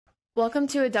Welcome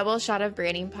to a Double Shot of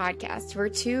Branding podcast. We're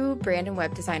two brand and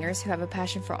web designers who have a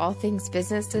passion for all things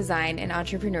business, design, and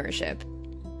entrepreneurship.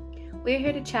 We're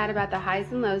here to chat about the highs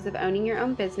and lows of owning your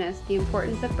own business, the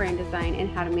importance of brand design, and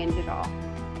how to manage it all.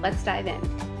 Let's dive in.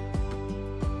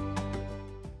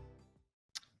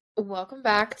 Welcome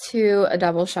back to a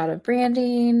Double Shot of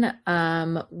Branding.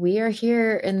 We are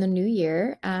here in the new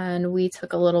year, and we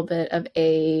took a little bit of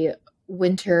a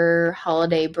winter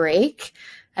holiday break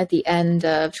at the end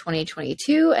of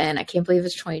 2022, and I can't believe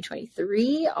it's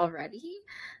 2023 already.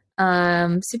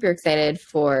 Super excited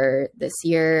for this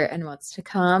year and what's to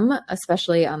come,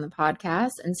 especially on the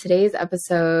podcast. And today's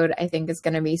episode, I think, is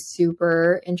going to be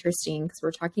super interesting because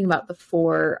we're talking about the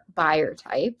 4 buyer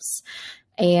types.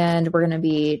 And we're going to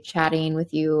be chatting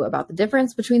with you about the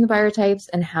difference between the buyer types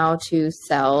and how to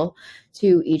sell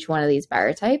to each one of these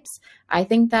buyer types. I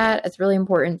think that it's really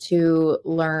important to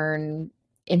learn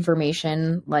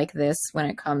information like this when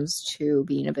it comes to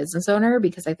being a business owner,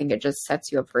 because I think it just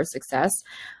sets you up for success.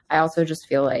 I also just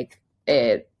feel like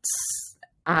it's,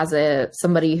 as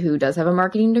somebody who does have a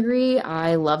marketing degree,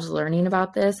 I loved learning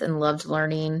about this and loved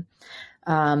learning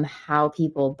how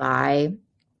people buy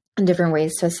and different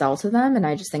ways to sell to them. And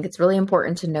I just think it's really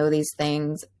important to know these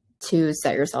things to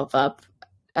set yourself up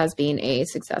as being a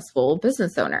successful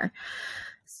business owner.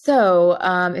 So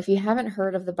if you haven't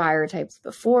heard of the buyer types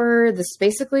before, this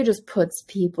basically just puts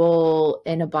people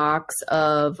in a box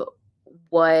of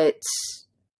what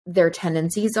their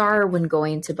tendencies are when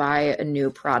going to buy a new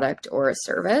product or a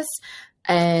service.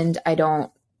 And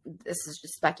this is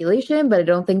just speculation, but I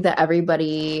don't think that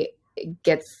everybody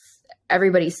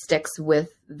sticks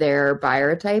with their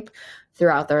buyer type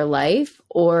throughout their life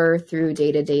or through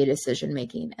day-to-day decision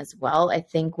making as well. I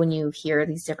think when you hear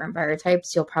these different buyer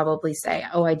types, you'll probably say,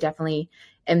 oh, I definitely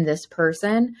am this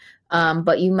person.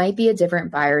 But you might be a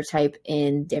different buyer type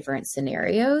in different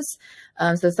scenarios.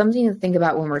 So something to think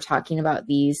about when we're talking about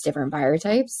these different buyer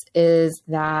types is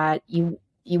that you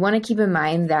want to keep in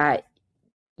mind that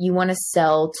you want to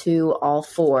sell to all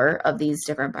 4 of these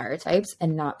different buyer types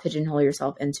and not pigeonhole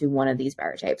yourself into one of these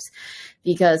buyer types.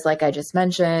 Because like I just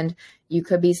mentioned, you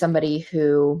could be somebody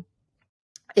who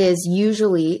is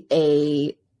usually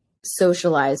a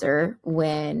socializer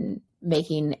when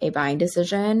making a buying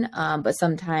decision, but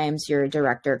sometimes your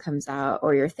director comes out,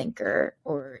 or your thinker,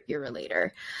 or your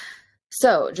relator.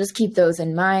 So just keep those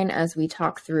in mind as we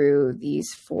talk through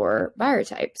these 4 buyer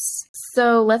types.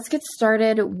 So let's get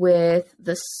started with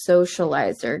the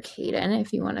socializer, Kaden,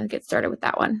 if you want to get started with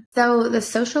that one. So the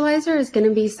socializer is going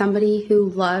to be somebody who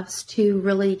loves to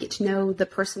really get to know the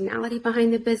personality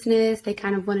behind the business. They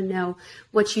kind of want to know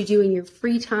what you do in your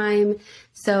free time.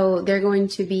 So they're going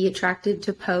to be attracted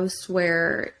to posts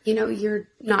where, you're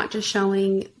not just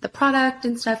showing the product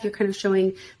and stuff, you're kind of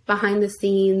showing behind the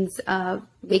scenes of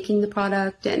making the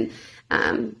product and,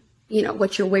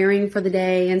 what you're wearing for the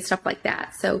day and stuff like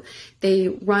that. So they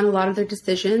run a lot of their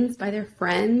decisions by their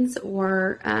friends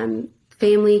or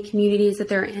family communities that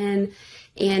they're in.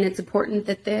 And it's important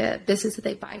that the business that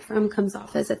they buy from comes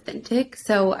off as authentic.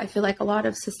 So I feel like a lot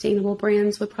of sustainable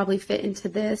brands would probably fit into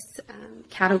this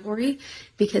category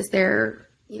because they're,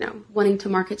 wanting to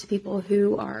market to people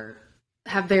who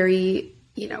have very,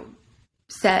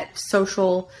 set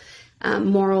social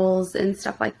morals and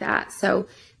stuff like that. So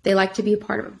they like to be a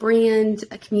part of a brand,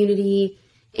 a community.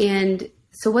 And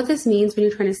so what this means when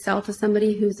you're trying to sell to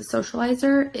somebody who's a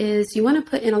socializer is you want to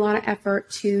put in a lot of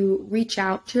effort to reach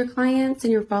out to your clients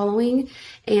and your following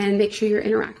and make sure you're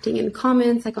interacting in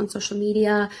comments, like on social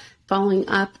media, following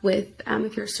up with,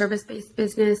 if you're a service-based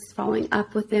business, following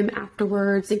up with them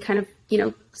afterwards and kind of,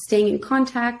 staying in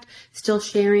contact, still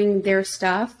sharing their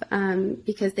stuff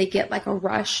because they get like a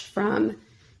rush from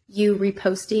you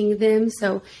reposting them.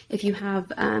 So if you have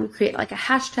create like a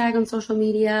hashtag on social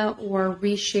media or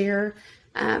reshare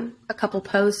a couple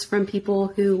posts from people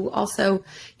who also,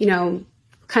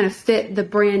 kind of fit the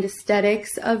brand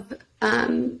aesthetics of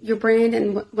your brand.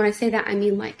 And when I say that, I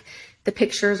mean like the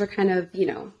pictures are kind of,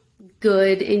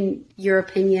 good in your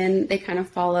opinion. They kind of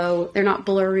follow, they're not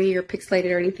blurry or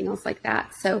pixelated or anything else like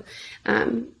that. So,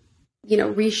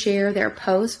 reshare their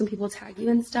posts when people tag you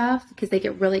and stuff because they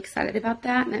get really excited about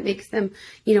that. And that makes them,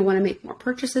 want to make more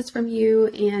purchases from you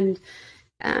and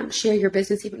share your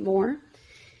business even more.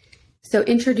 So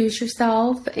introduce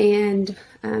yourself and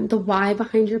the why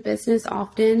behind your business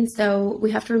often. So we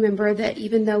have to remember that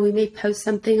even though we may post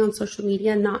something on social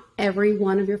media, not every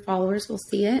one of your followers will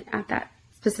see it at that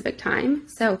specific time.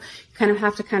 So you kind of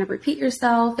have to repeat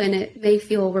yourself, and it may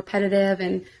feel repetitive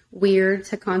and weird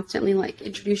to constantly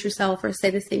introduce yourself or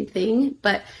say the same thing,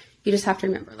 but you just have to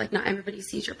remember not everybody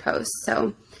sees your posts.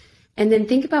 So And then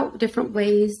think about different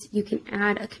ways you can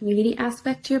add a community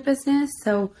aspect to your business.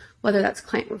 So whether that's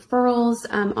client referrals,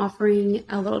 offering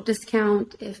a little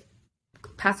discount if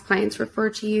past clients refer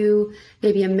to you,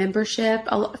 maybe a membership.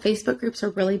 Facebook groups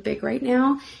are really big right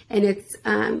now, and it's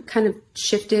kind of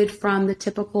shifted from the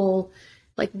typical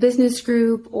like business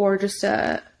group or just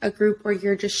a group where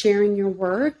you're just sharing your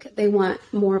work. They want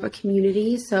more of a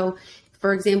community. So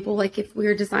for example, like if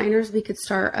we're designers, we could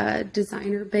start a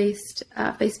designer-based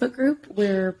Facebook group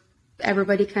where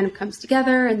everybody kind of comes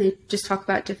together and they just talk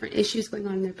about different issues going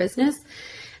on in their business.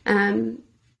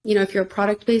 If you're a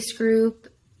product-based group,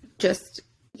 just,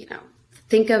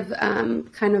 think of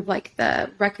kind of like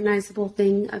the recognizable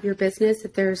thing of your business.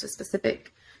 If there's a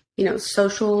specific,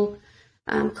 social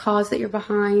cause that you're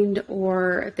behind,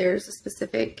 or if there's a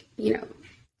specific,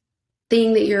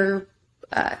 thing that your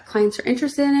clients are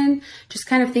interested in, just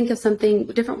kind of think of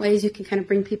different ways you can kind of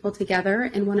bring people together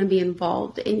and want to be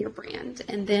involved in your brand.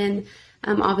 And then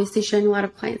obviously sharing a lot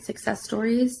of client success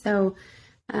stories. So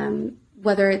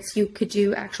whether it's you could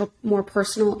do actual more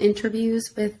personal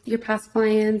interviews with your past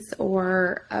clients,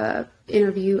 or a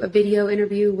video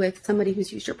interview with somebody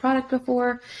who's used your product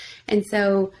before. And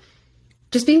so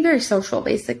just being very social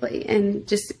basically, and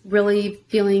just really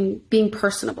being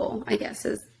personable, I guess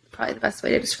is probably the best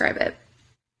way to describe it.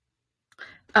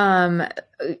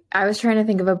 I was trying to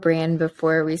think of a brand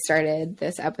before we started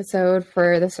this episode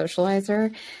for the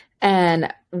Socializer,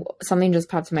 and something just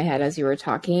popped in my head as you were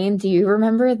talking. Do you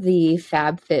remember the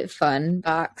FabFitFun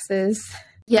boxes?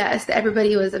 Yes,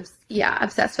 everybody was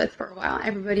obsessed with for a while.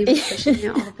 Everybody was pushing it,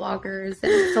 all the bloggers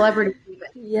and celebrities even.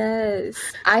 Yes.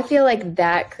 I feel like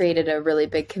that created a really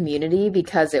big community,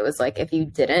 because it was like if you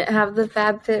didn't have the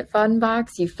FabFitFun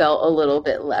box, you felt a little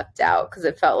bit left out, because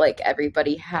it felt like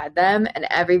everybody had them and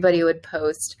everybody would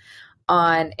post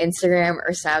on Instagram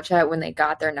or Snapchat when they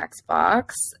got their next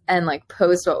box and like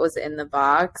post what was in the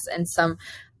box. And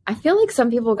I feel like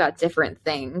some people got different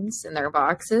things in their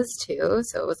boxes too.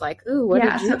 So it was like, ooh, what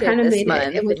did you get this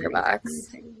month in your box?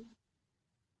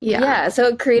 Yeah. So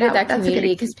it created that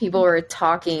community, because people were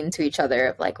talking to each other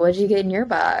of like, what did you get in your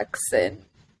box? And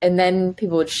then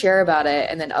people would share about it,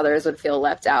 and then others would feel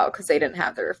left out because they didn't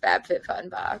have their FabFitFun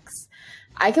box.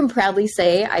 I can proudly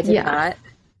say I did not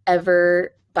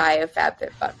ever buy a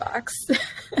FabFitFun box.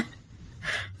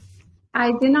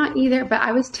 I did not either, but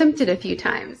I was tempted a few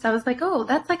times. I was like, oh,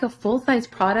 that's like a full-size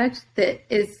product that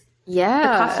is, the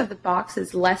cost of the box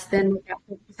is less than what a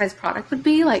full-size product would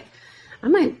be. Like, I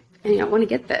might, want to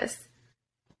get this.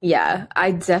 Yeah,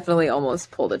 I definitely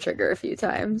almost pulled the trigger a few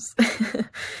times.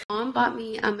 Mom bought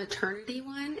me a maternity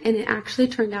one, and it actually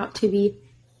turned out to be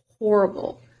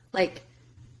horrible. Like,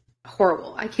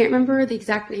 horrible. I can't remember the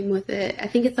exact name with it. I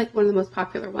think it's like one of the most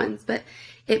popular ones, but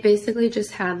it basically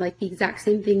just had like the exact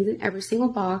same things in every single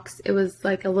box. It was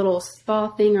like a little spa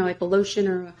thing, or like a lotion,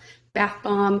 or a bath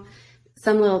bomb,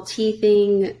 some little tea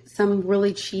thing, some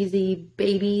really cheesy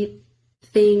baby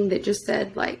thing that just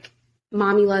said like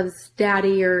mommy loves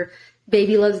daddy or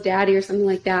baby loves daddy or something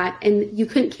like that. And you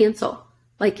couldn't cancel.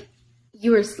 Like,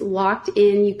 you were locked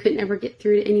in. You couldn't ever get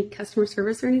through to any customer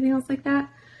service or anything else like that.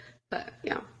 But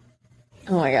yeah.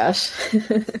 Oh my gosh.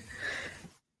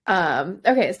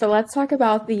 Okay, so let's talk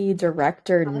about the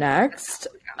director next.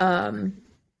 So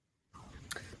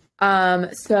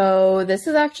this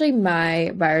is actually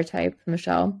my buyer type,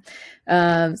 Michelle.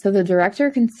 So the director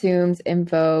consumes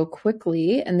info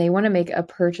quickly, and they want to make a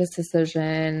purchase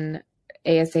decision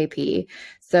ASAP.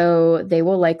 So they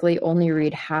will likely only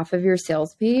read half of your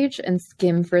sales page and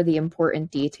skim for the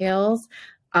important details.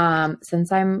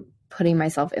 Since I'm putting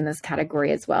myself in this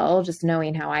category as well, just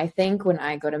knowing how I think when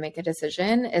I go to make a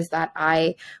decision is that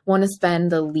I want to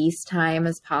spend the least time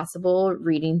as possible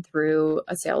reading through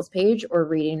a sales page or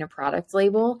reading a product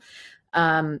label,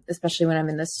 especially when I'm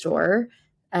in the store.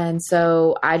 And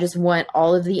so I just want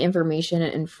all of the information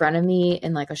in front of me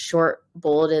in like a short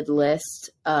bulleted list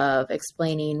of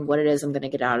explaining what it is I'm going to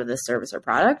get out of this service or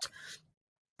product.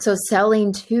 So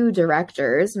selling to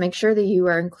directors, make sure that you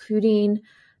are including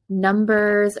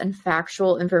numbers and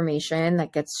factual information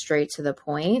that gets straight to the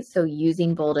point. So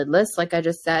using bolded lists, like I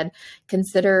just said,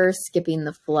 consider skipping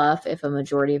the fluff if a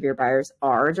majority of your buyers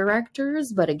are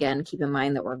directors. But again, keep in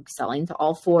mind that we're selling to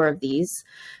all four of these.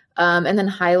 And then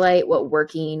highlight what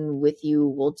working with you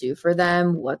will do for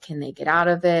them. What can they get out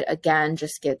of it? Again,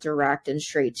 just get direct and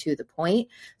straight to the point.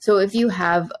 So if you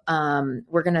have,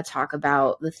 we're going to talk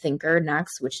about the thinker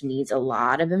next, which needs a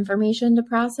lot of information to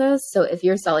process. So if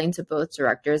you're selling to both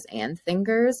directors and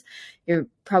thinkers, you're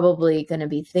probably going to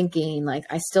be thinking like,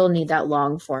 I still need that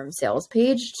long form sales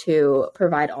page to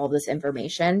provide all this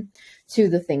information to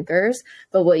the thinkers.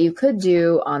 But what you could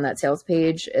do on that sales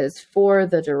page is for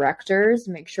the directors,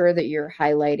 make sure that you're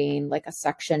highlighting like a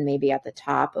section maybe at the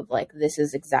top of like, this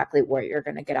is exactly what you're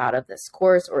going to get out of this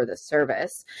course or this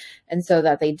service. And so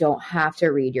that they don't have to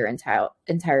read your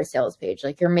entire sales page.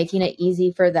 Like, you're making it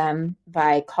easy for them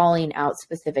by calling out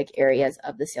specific areas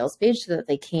of the sales page so that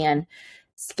they can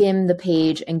skim the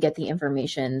page and get the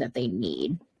information that they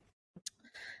need.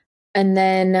 And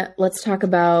then let's talk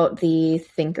about the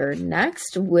thinker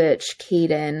next, which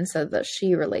Kaden said that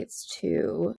she relates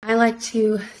to. I like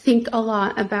to think a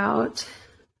lot about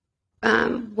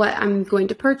what I'm going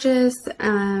to purchase,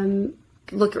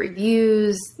 look at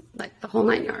reviews, like the whole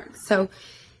 9 yards. So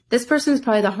this person is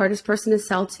probably the hardest person to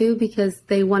sell to because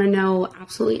they want to know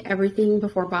absolutely everything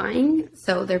before buying.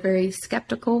 So they're very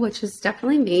skeptical, which is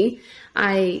definitely me.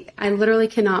 I literally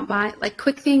cannot buy like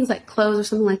quick things like clothes or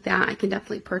something like that. I can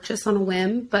definitely purchase on a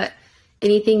whim, but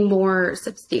anything more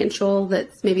substantial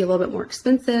that's maybe a little bit more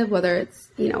expensive, whether it's,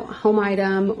 a home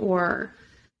item or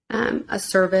a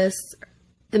service,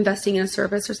 investing in a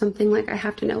service or something, like I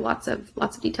have to know lots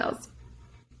of details.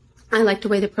 I like to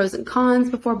weigh the pros and cons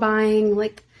before buying.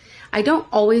 Like, I don't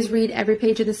always read every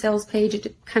page of the sales page.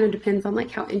 It kind of depends on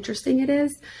like how interesting it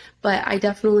is, but I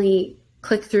definitely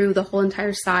click through the whole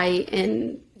entire site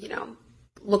and,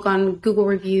 look on Google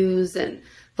reviews and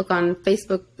look on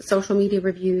Facebook, social media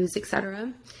reviews,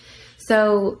 etc.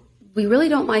 So we really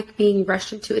don't like being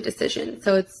rushed into a decision.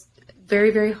 So it's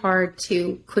very, very hard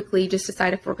to quickly just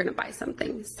decide if we're going to buy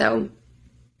something. So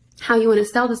how you want to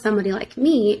sell to somebody like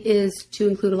me is to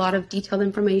include a lot of detailed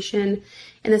information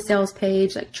in the sales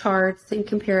page, like charts and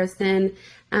comparison.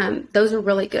 Those are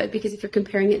really good because if you're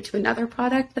comparing it to another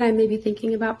product that I may be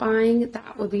thinking about buying,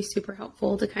 that would be super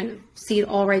helpful to kind of see it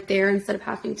all right there instead of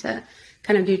having to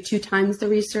kind of do 2 times the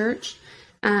research.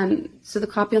 So the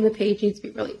copy on the page needs to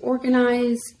be really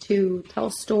organized to tell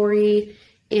a story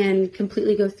and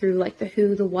completely go through like the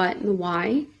who, the what, and the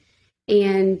why.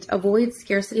 And avoid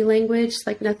scarcity language.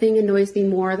 Like, nothing annoys me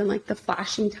more than like the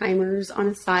flashing timers on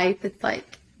a site that's like,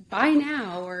 buy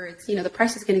now, or it's, the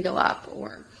price is going to go up,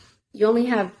 or you only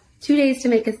have 2 days to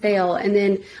make a sale. And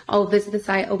then I'll visit the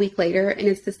site a week later and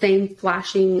it's the same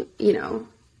flashing,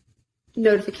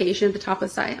 notification at the top of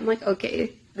the site. I'm like,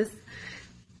 okay, this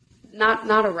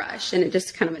not a rush. And it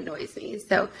just kind of annoys me.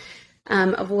 So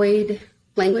avoid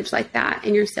language like that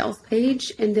in your sales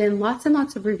page, and then lots and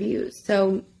lots of reviews.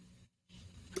 So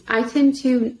I tend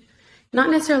to not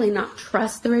necessarily not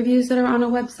trust the reviews that are on a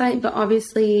website, but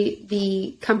obviously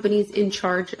the companies in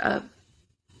charge of,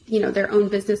 their own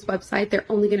business website, they're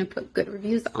only going to put good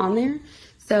reviews on there.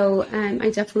 So I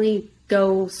definitely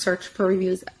go search for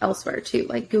reviews elsewhere too,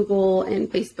 like Google and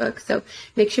Facebook. So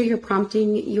make sure you're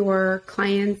prompting your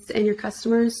clients and your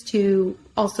customers to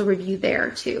also review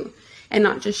there too, and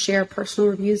not just share personal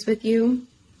reviews with you.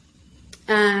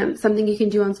 Something you can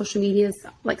do on social media is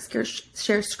like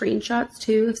share screenshots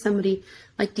too. If somebody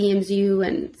like DMs you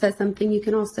and says something, you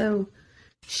can also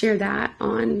share that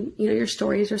on, your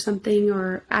stories or something,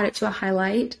 or add it to a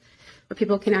highlight where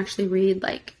people can actually read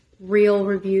like real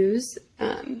reviews.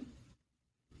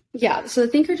 So the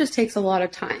thinker just takes a lot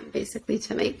of time basically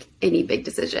to make any big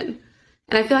decision.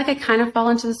 And I feel like I kind of fall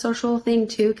into the social thing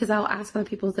too, because I'll ask other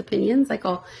people's opinions. Like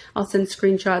I'll send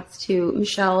screenshots to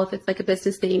Michelle if it's like a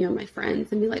business thing, or my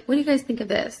friends, and be like, what do you guys think of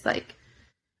this? Like,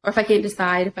 or if I can't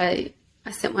decide, if I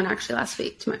sent one actually last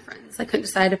week to my friends. I couldn't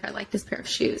decide if I like this pair of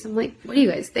shoes. I'm like, what do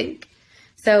you guys think?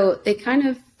 So they kind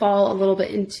of fall a little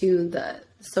bit into the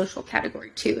social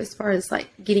category too, as far as like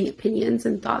getting opinions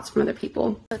and thoughts from other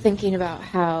people. Thinking about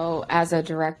how as a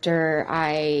director,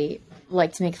 I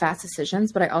like to make fast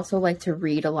decisions, but I also like to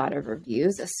read a lot of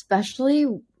reviews, especially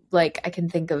like I can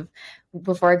think of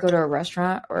before I go to a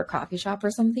restaurant or a coffee shop or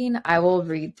something, I will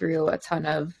read through a ton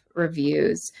of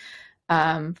reviews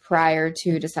prior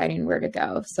to deciding where to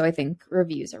go. So I think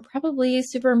reviews are probably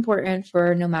super important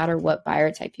for no matter what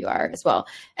buyer type you are as well.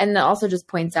 And that also just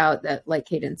points out that, like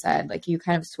Kaden said, like you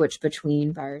kind of switch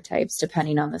between buyer types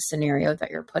depending on the scenario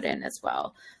that you're put in as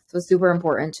well. So it's super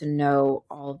important to know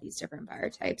all of these different buyer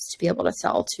types to be able to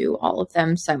sell to all of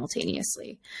them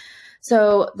simultaneously.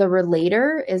 So the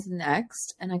relator is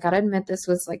next. And I got to admit, this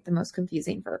was like the most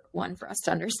confusing one for us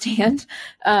to understand.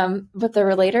 But the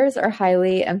relators are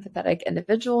highly empathetic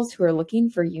individuals who are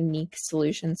looking for unique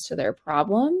solutions to their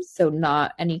problems. So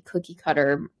not any cookie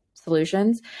cutter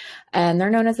solutions, and they're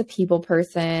known as a people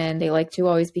person. They like to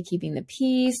always be keeping the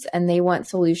peace, and they want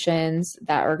solutions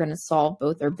that are going to solve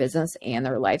both their business and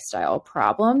their lifestyle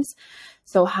problems.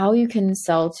 So how you can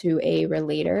sell to a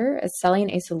relator is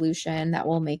selling a solution that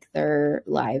will make their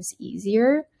lives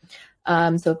easier.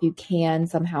 So if you can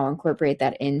somehow incorporate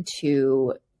that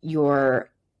into your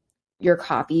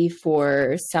copy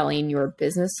for selling your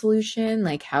business solution,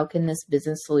 like how can this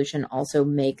business solution also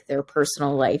make their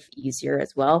personal life easier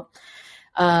as well?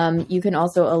 You can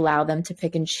also allow them to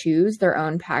pick and choose their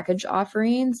own package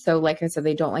offerings. So like I said,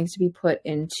 they don't like to be put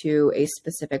into a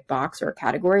specific box or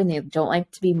category, and they don't like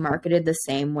to be marketed the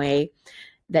same way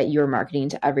that you're marketing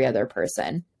to every other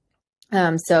person.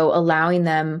 So allowing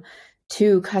them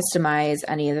to customize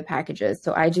any of the packages.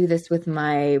 So I do this with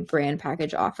my brand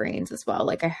package offerings as well.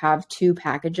 Like I have 2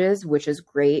 packages, which is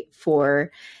great for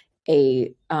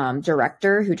a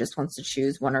director who just wants to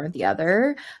choose one or the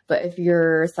other. But if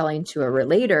you're selling to a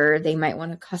relator, they might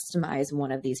want to customize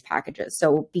one of these packages.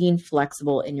 So being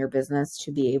flexible in your business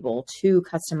to be able to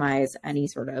customize any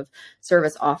sort of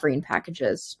service offering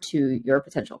packages to your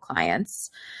potential clients.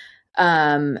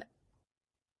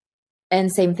 And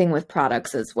same thing with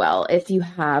products as well. If you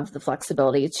have the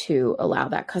flexibility to allow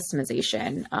that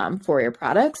customization for your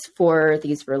products for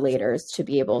these relators to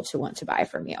be able to want to buy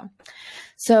from you.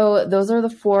 So those are the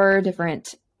 4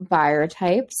 different buyer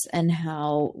types and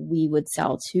how we would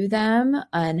sell to them,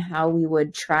 and how we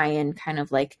would try and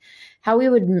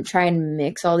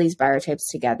mix all these buyer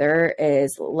types together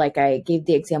is like I gave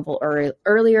the example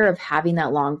earlier of having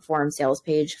that long form sales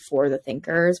page for the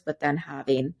thinkers, but then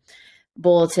having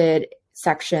bulleted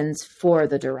sections for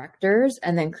the directors,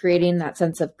 and then creating that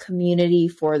sense of community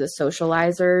for the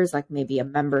socializers, like maybe a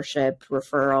membership,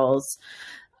 referrals,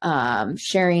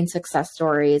 sharing success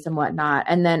stories and whatnot.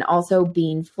 And then also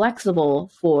being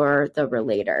flexible for the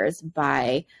relators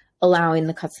by allowing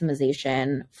the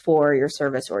customization for your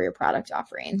service or your product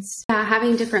offerings. Yeah,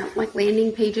 having different like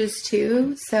landing pages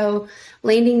too. So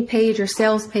landing page or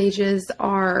sales pages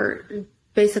are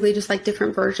basically just like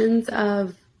different versions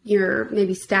of your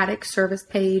maybe static service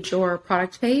page or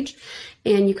product page,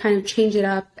 and you kind of change it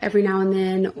up every now and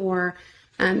then, or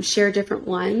share different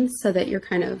ones so that you're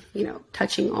kind of,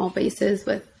 touching all bases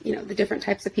with, the different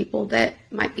types of people that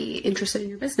might be interested in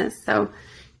your business. So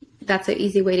that's an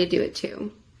easy way to do it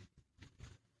too.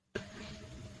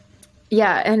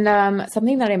 Yeah. And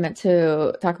something that I meant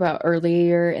to talk about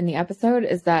earlier in the episode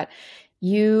is that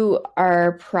you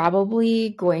are probably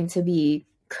going to be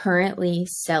currently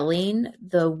selling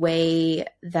the way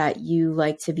that you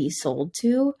like to be sold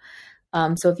to.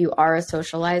 So if you are a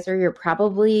socializer, you're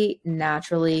probably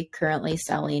naturally currently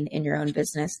selling in your own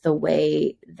business the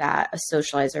way that a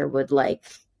socializer would like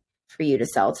for you to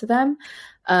sell to them.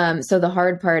 So the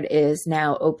hard part is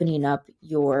now opening up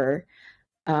your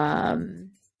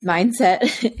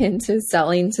mindset into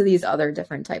selling to these other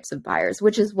different types of buyers,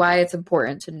 which is why it's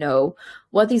important to know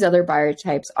what these other buyer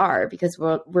types are, because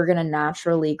we're going to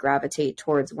naturally gravitate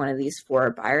towards one of these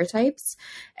 4 buyer types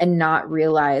and not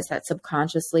realize that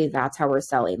subconsciously that's how we're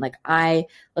selling. Like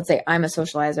let's say I'm a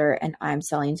socializer and I'm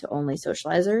selling to only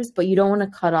socializers, but you don't want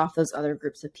to cut off those other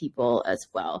groups of people as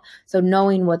well. So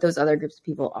knowing what those other groups of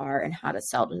people are and how to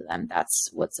sell to them, that's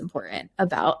what's important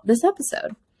about this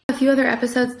episode. A few other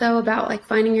episodes though about like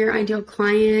finding your ideal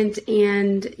client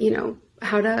and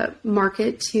how to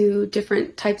market to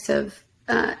different types of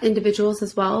individuals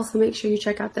as well. So make sure you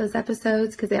check out those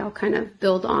episodes because they all kind of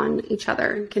build on each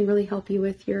other and can really help you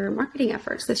with your marketing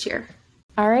efforts this year.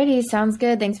 Alrighty, sounds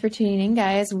good. Thanks for tuning in,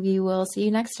 guys. We will see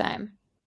you next time.